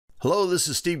Hello, this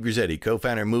is Steve Grizzetti,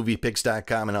 co-founder of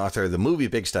MoviePix.com and author of the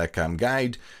MoviePix.com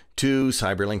Guide to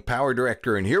CyberLink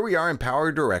PowerDirector. And here we are in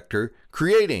PowerDirector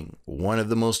creating one of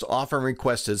the most often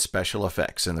requested special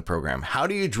effects in the program. How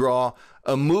do you draw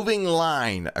a moving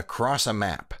line across a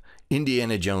map,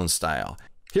 Indiana Jones style?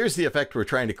 Here's the effect we're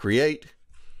trying to create.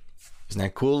 Isn't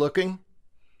that cool looking?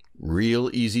 Real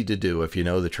easy to do if you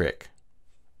know the trick.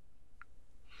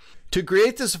 To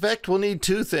create this effect, we'll need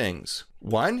two things.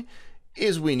 One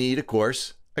is we need, of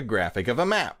course, a graphic of a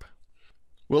map.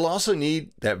 We'll also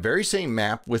need that very same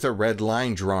map with a red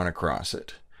line drawn across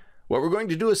it. What we're going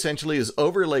to do essentially is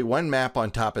overlay one map on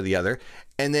top of the other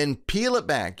and then peel it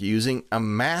back using a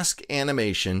mask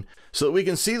animation so that we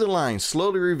can see the line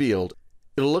slowly revealed.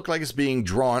 It'll look like it's being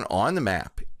drawn on the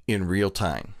map in real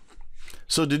time.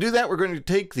 So to do that, we're going to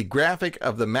take the graphic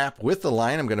of the map with the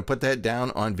line. I'm going to put that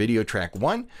down on video track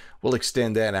 1. We'll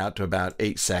extend that out to about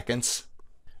 8 seconds.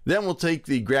 Then we'll take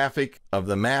the graphic of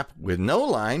the map with no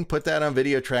line, put that on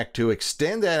video track 2,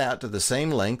 extend that out to the same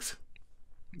length.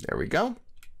 There we go.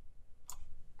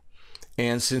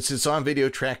 And since it's on video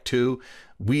track 2,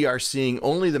 we are seeing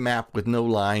only the map with no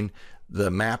line.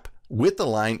 The map with the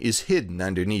line is hidden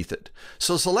underneath it.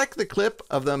 So select the clip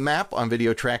of the map on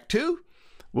video track 2.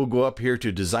 We'll go up here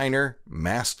to Designer,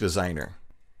 Mask Designer.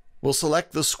 We'll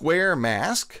select the square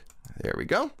mask. There we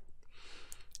go.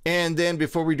 And then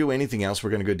before we do anything else, we're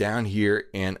going to go down here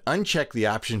and uncheck the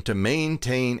option to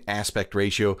maintain aspect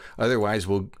ratio. Otherwise,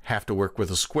 we'll have to work with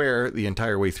a square the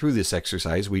entire way through this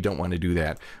exercise. We don't want to do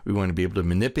that. We want to be able to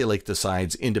manipulate the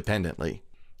sides independently.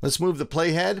 Let's move the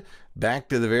playhead back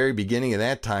to the very beginning of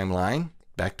that timeline,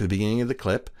 back to the beginning of the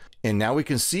clip. And now we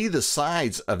can see the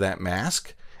sides of that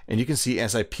mask. And you can see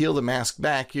as I peel the mask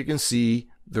back, you can see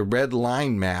the red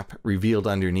line map revealed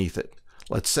underneath it.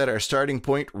 Let's set our starting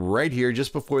point right here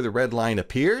just before the red line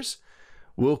appears.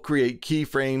 We'll create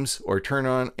keyframes or turn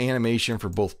on animation for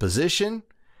both position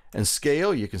and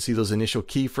scale. You can see those initial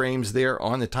keyframes there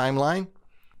on the timeline.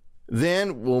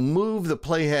 Then we'll move the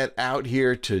playhead out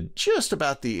here to just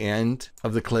about the end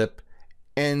of the clip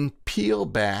and peel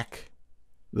back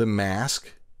the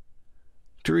mask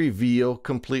to reveal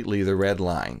completely the red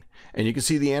line. And you can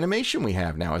see the animation we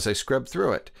have now as I scrub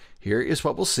through it. Here is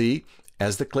what we'll see.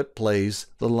 As the clip plays,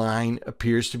 the line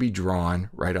appears to be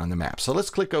drawn right on the map. So let's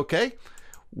click OK.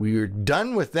 We're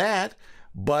done with that,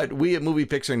 but we at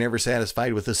MoviePix are never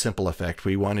satisfied with a simple effect.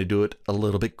 We want to do it a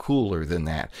little bit cooler than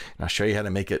that. And I'll show you how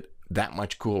to make it that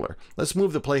much cooler. Let's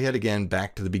move the playhead again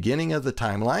back to the beginning of the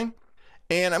timeline.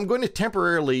 And I'm going to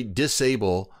temporarily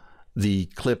disable the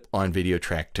clip on video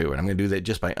track 2. And I'm going to do that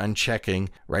just by unchecking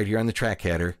right here on the track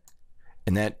header.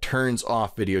 And that turns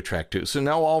off video track 2. So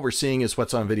now all we're seeing is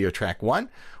what's on video track 1.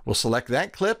 We'll select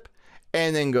that clip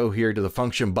and then go here to the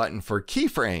function button for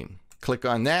keyframe. Click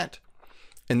on that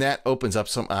and that opens up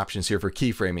some options here for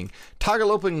keyframing.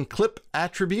 Toggle open clip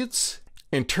attributes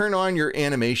and turn on your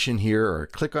animation here, or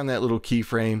click on that little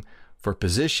keyframe for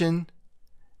position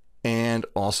and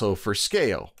also for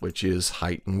scale, which is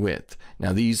height and width.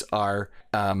 Now these are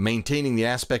maintaining the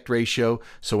aspect ratio.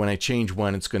 So when I change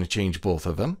one, it's going to change both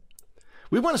of them.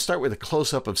 We want to start with a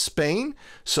close-up of Spain.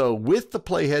 So with the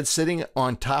playhead sitting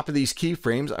on top of these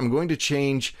keyframes, I'm going to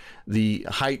change the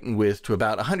height and width to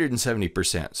about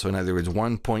 170%. So in other words,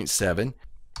 1.7.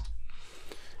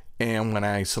 And when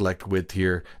I select width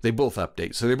here, they both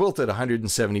update. So they're both at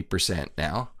 170%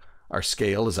 now. Our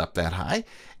scale is up that high.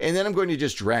 And then I'm going to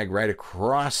just drag right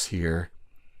across here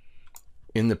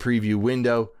in the preview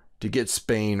window to get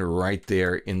Spain right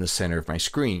there in the center of my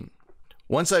screen.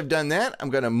 Once I've done that, I'm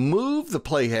going to move the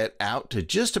playhead out to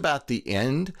just about the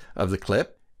end of the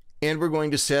clip, and we're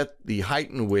going to set the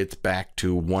height and width back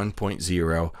to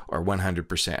 1.0 or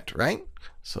 100%, right?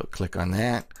 So click on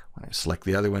that. When I select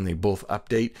the other one, they both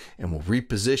update, and we'll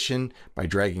reposition by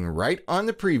dragging right on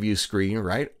the preview screen,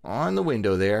 right on the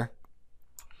window there,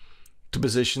 to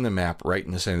position the map right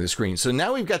in the center of the screen. So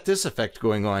now we've got this effect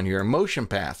going on here, a motion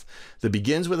path that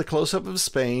begins with a close-up of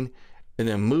Spain, and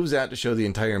then moves out to show the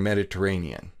entire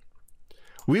Mediterranean.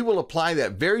 We will apply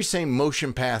that very same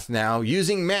motion path now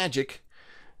using magic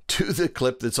to the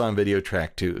clip that's on video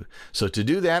track 2. So to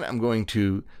do that, I'm going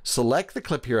to select the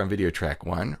clip here on video track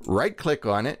 1, right click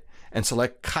on it, and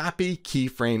select copy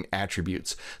keyframe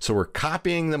attributes. So we're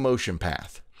copying the motion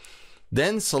path.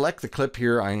 Then select the clip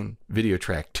here on video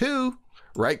track 2,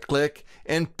 right click,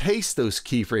 and paste those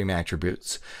keyframe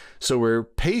attributes. So we're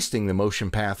pasting the motion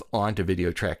path onto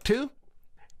video track 2.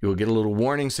 You'll get a little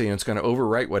warning saying it's going to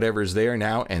overwrite whatever's there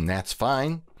now, and that's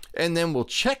fine. And then we'll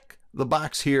check the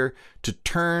box here to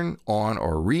turn on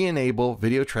or re-enable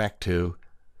video track 2.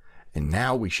 And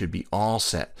now we should be all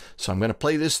set. So I'm going to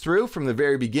play this through from the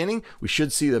very beginning. We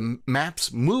should see the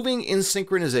maps moving in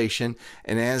synchronization.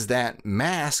 And as that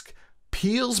mask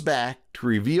peels back to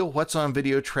reveal what's on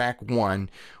video track 1,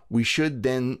 we should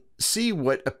then see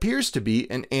what appears to be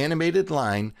an animated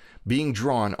line being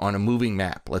drawn on a moving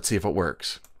map. Let's see if it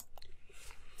works.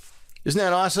 Isn't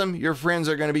that awesome? Your friends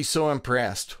are going to be so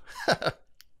impressed.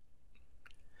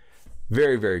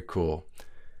 Very, very cool.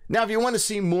 Now, if you want to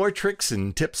see more tricks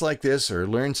and tips like this or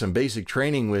learn some basic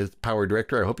training with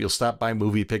PowerDirector, I hope you'll stop by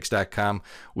moviepix.com.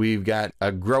 We've got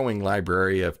a growing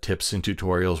library of tips and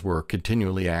tutorials we're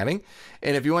continually adding.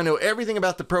 And if you want to know everything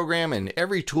about the program and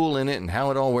every tool in it and how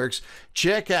it all works,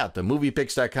 check out the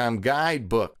moviepix.com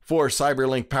guidebook for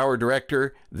CyberLink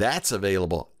PowerDirector. That's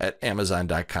available at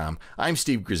amazon.com. I'm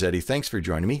Steve Grizzetti. Thanks for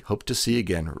joining me. Hope to see you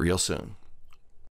again real soon.